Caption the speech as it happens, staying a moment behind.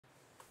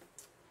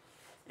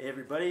Hey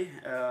everybody,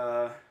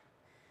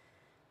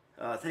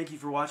 thank you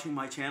for watching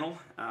my channel.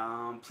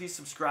 Please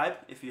subscribe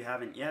if you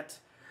haven't yet.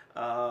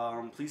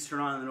 Please turn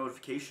on the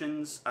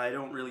notifications. I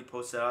don't really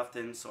post that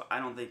often, so I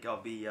don't think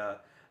I'll be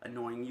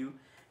annoying you.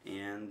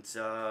 And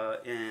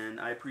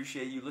I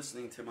appreciate you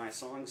listening to my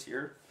songs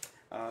here.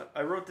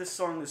 I wrote this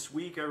song this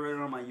week. I wrote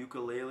it on my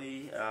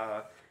ukulele.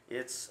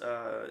 It's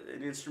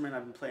an instrument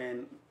I've been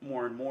playing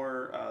more and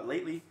more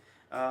lately.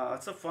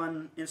 It's a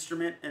fun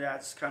instrument. It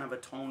adds kind of a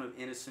tone of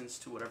innocence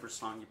to whatever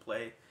song you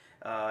play.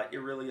 It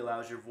really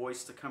allows your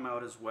voice to come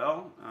out as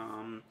well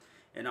and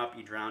not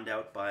be drowned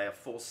out by a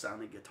full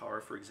sounding guitar,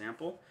 for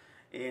example.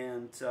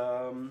 And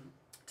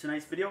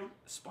tonight's video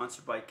is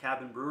sponsored by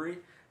Cabin Brewery.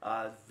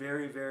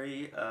 Very,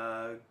 very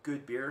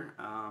good beer.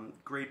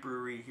 Great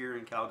brewery here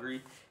in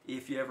Calgary.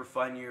 If you ever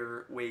find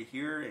your way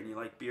here and you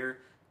like beer,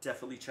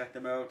 definitely check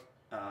them out.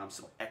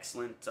 Some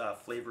excellent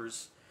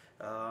flavors.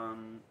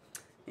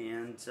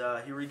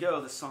 Here we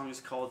go. The song is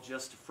called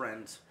Just a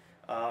Friend.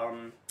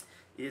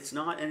 It's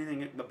not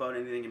anything about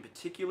anything in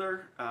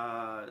particular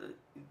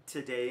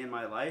today in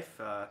my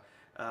life.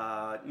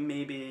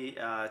 Maybe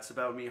it's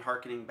about me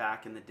hearkening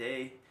back in the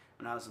day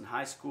when I was in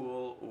high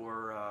school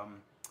or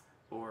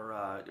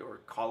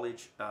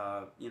college,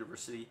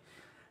 university.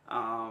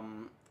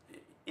 And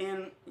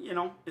you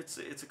know, it's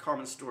a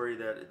common story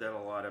that a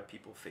lot of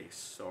people face.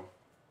 So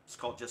it's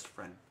called Just a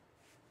Friend.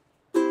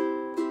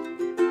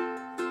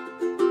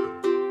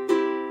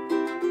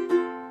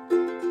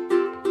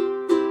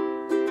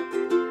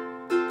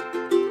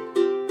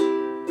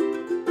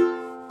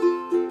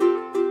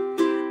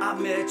 I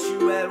met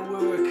you at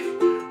work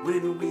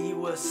when we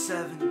were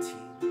 17.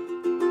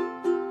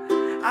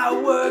 I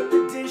worked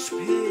the dish pit,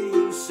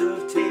 you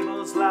served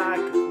tables like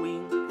a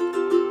queen.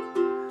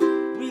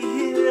 We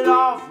hit it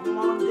off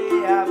one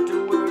day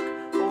after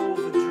work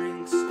over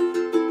drinks.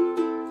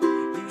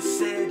 You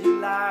said you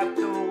liked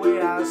the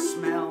way I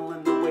smell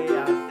and the way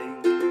I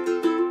think.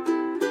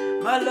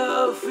 My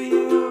love for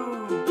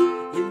you,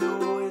 you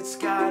know it's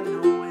got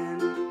no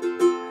end.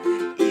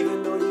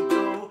 Even though you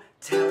go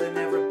telling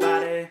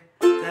everybody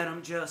that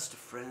I'm just a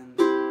friend.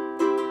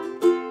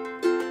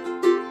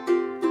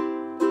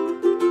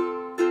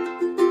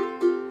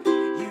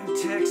 You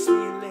text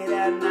me late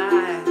at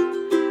night,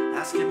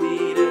 asking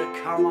me to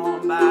come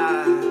on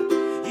by.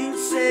 You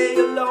say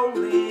you're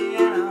lonely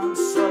and I'm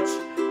such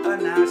a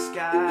nice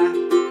guy.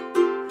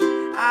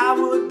 I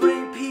would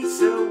bring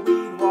pizza,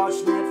 we'd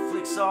watch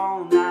Netflix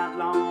all night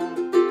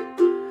long.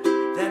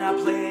 Then I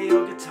play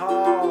your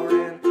guitar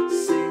and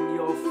sing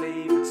your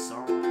favorite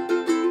song.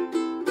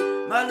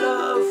 My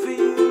love for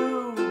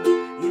you,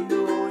 you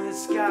know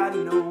it's got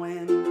no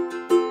end.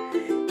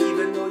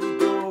 Even though you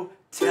go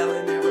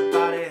telling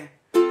everybody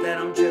that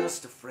I'm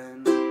just a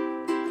friend.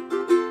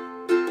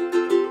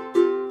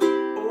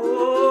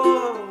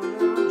 Oh,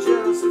 I'm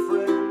just a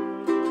friend.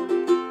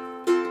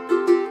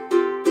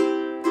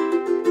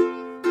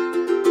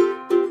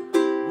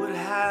 What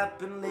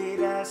happened late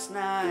last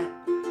night?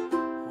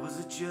 Was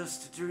it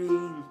just a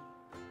dream?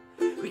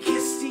 We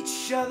kissed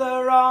each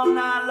other all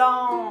night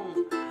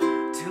long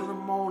till the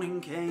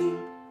morning came.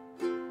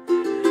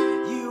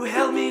 You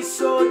held me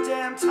so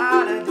damn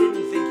tight I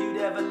didn't think you'd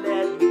ever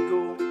let me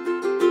go.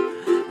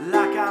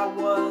 Like I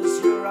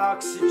was your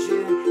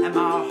oxygen and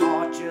my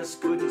heart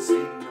just couldn't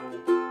say no.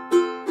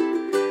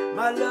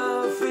 My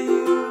love for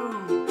you,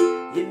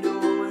 you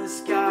know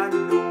it's got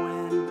no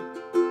end.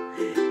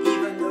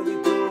 Even though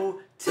you go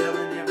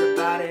telling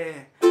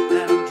everybody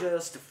that I'm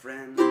just a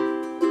friend. Oh,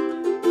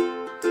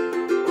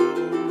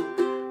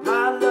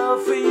 my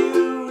love for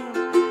you,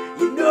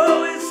 you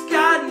know it's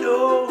got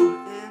no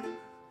end.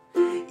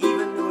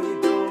 Even though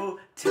you go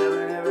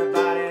telling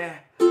everybody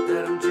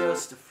that I'm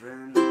just a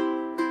friend.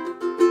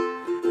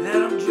 That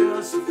I'm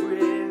just a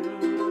friend.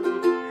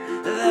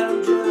 That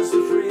I'm just a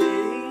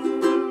friend.